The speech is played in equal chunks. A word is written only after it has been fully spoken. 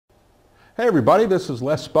Hey everybody, this is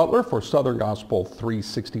Les Butler for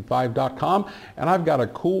SouthernGospel365.com, and I've got a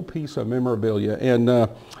cool piece of memorabilia, and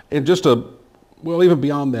just well, even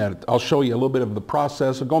beyond that, I'll show you a little bit of the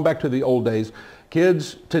process of going back to the old days.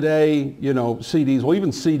 Kids today, you know, CDs, well, even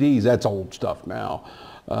CDs, that's old stuff now.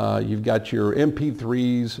 You've got your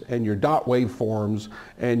MP3s and your dot waveforms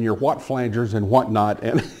and your watt flangers and whatnot,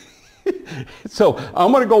 and so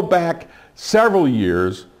I'm going to go back several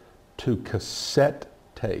years to cassette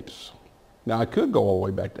tapes. Now, I could go all the way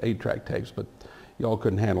back to 8-track tapes, but y'all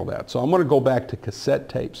couldn't handle that. So I'm going to go back to cassette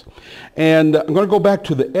tapes. And I'm going to go back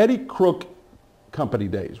to the Eddie Crook Company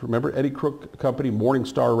days. Remember Eddie Crook Company, Morning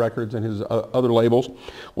Star Records, and his other labels?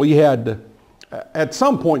 Well, you had, at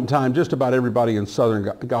some point in time, just about everybody in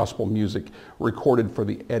Southern gospel music recorded for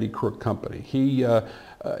the Eddie Crook Company. He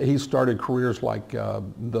started careers like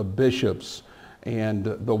the Bishops and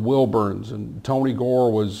the Wilburns, and Tony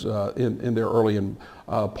Gore was in there early, and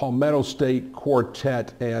Palmetto State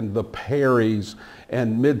Quartet and the Perrys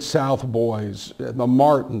and Mid-South Boys, the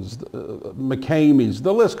Martins, McCameys,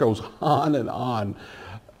 the list goes on and on.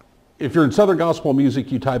 If you're in Southern gospel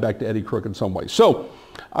music, you tie back to Eddie Crook in some way. So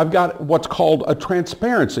I've got what's called a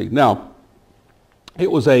transparency. Now,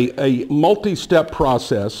 it was a multi-step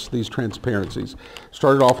process, these transparencies.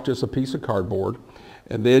 Started off just a piece of cardboard.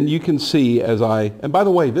 And then you can see and by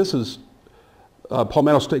the way, this is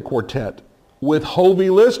Palmetto State Quartet with Hovie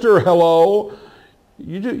Lister. Hello.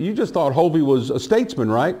 You just thought Hovie was a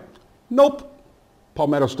statesman, right? Nope.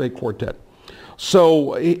 Palmetto State Quartet.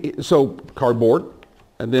 So cardboard,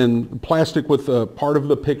 and then plastic with part of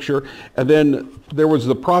the picture. And then there was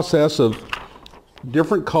the process of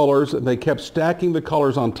different colors, and they kept stacking the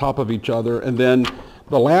colors on top of each other. And then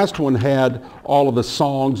the last one had all of the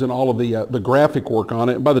songs and all of the graphic work on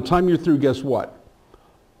it. And by the time you're through, guess what?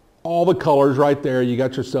 All the colors right there. You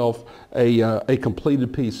got yourself a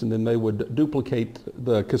completed piece, and then they would duplicate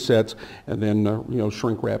the cassettes and then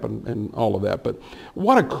shrink wrap and all of that. But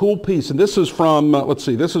what a cool piece! And this is from let's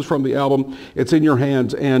see, this is from the album "It's in Your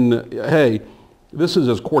Hands." And hey, this is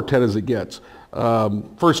as quartet as it gets.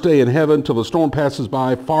 First day in heaven till the storm passes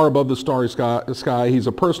by, far above the starry sky. He's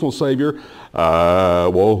a personal savior. I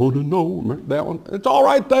want to know. Remember that one? It's all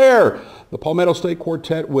right there. The Palmetto State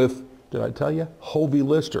Quartet with, did I tell you, Hovie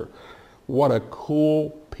Lister. What a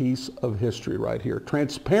cool piece of history right here.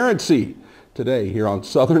 Transparency today here on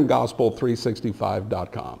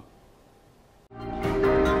SouthernGospel365.com.